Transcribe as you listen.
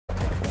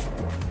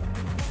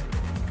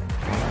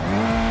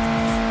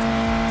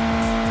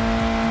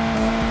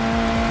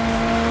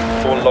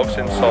and logs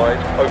inside,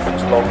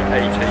 opens long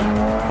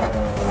 80.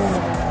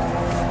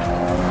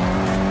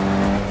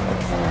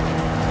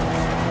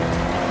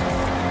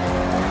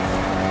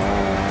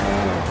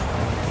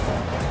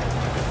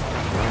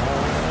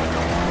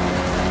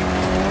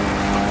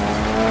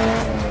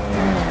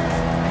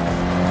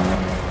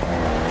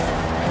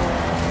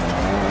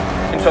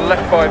 Into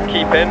left 5,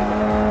 keep in,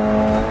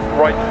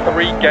 right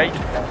 3, gate.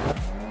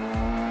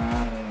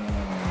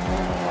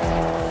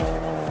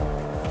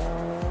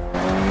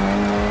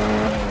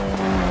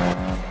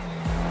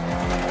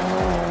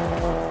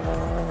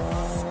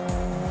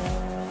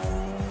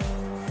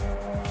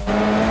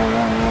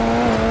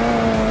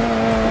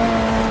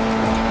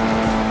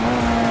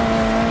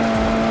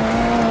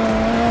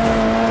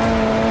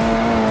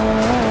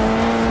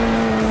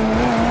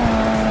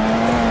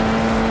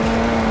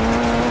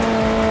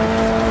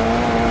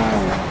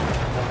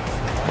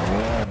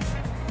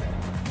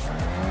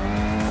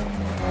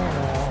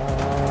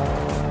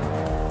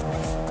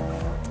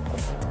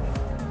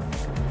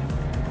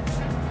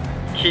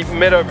 Keep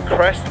mid over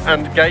crest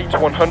and gate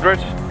 100.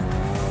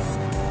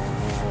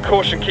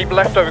 Caution, keep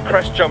left over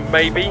crest jump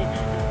maybe.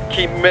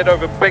 Keep mid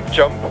over big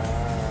jump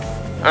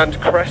and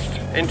crest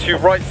into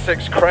right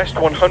 6 crest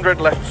 100,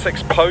 left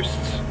 6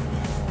 posts.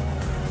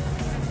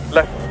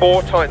 Left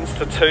 4 tightens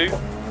to 2.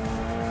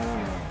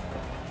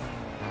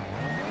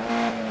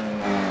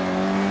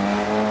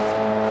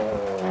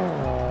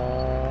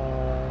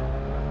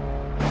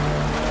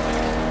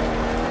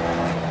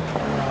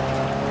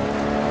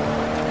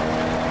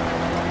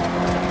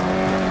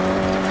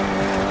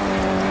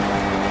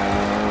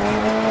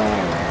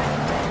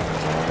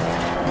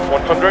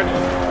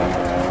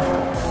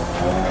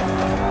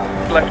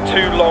 Left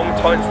 2 long,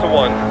 tightens to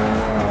 1.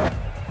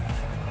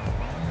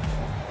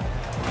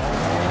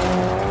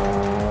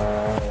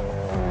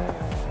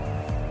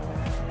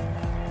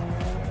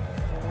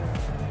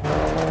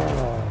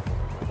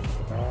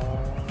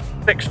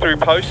 Six through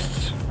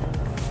posts.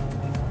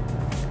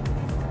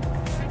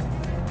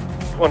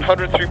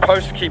 100 through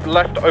posts, keep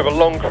left over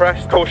long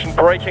crest. Caution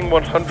braking,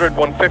 100,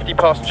 150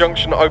 past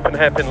junction, open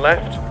hairpin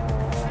left.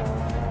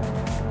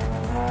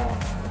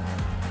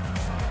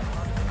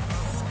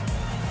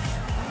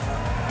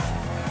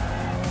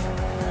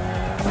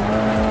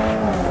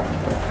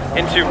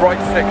 Into right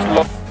 6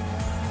 long.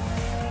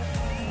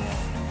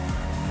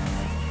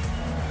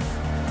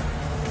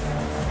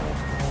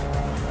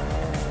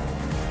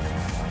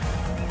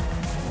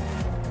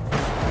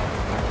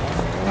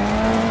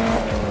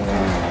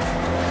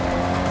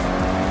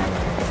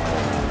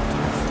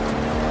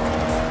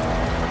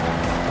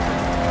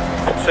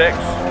 Six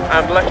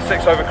and left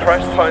 6 over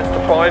crest, tightens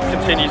to 5,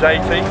 continues 80.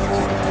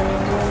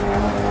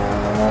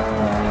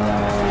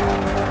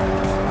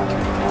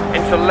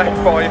 Into left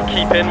 5,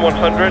 keep in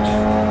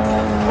 100.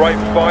 Right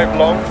 5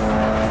 long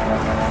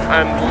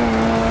and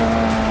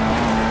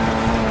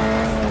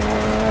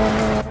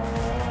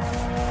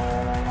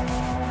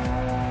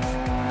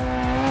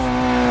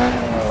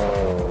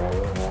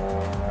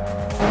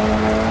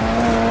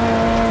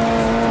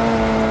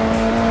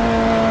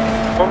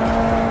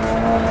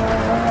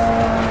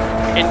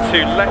into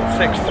left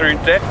 6 through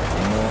dip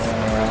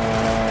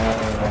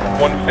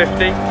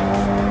 150.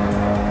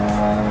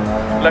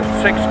 Left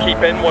 6 keep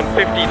in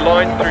 150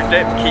 line through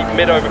dip, keep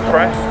mid over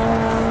crest.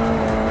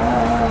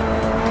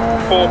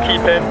 4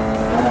 keep in.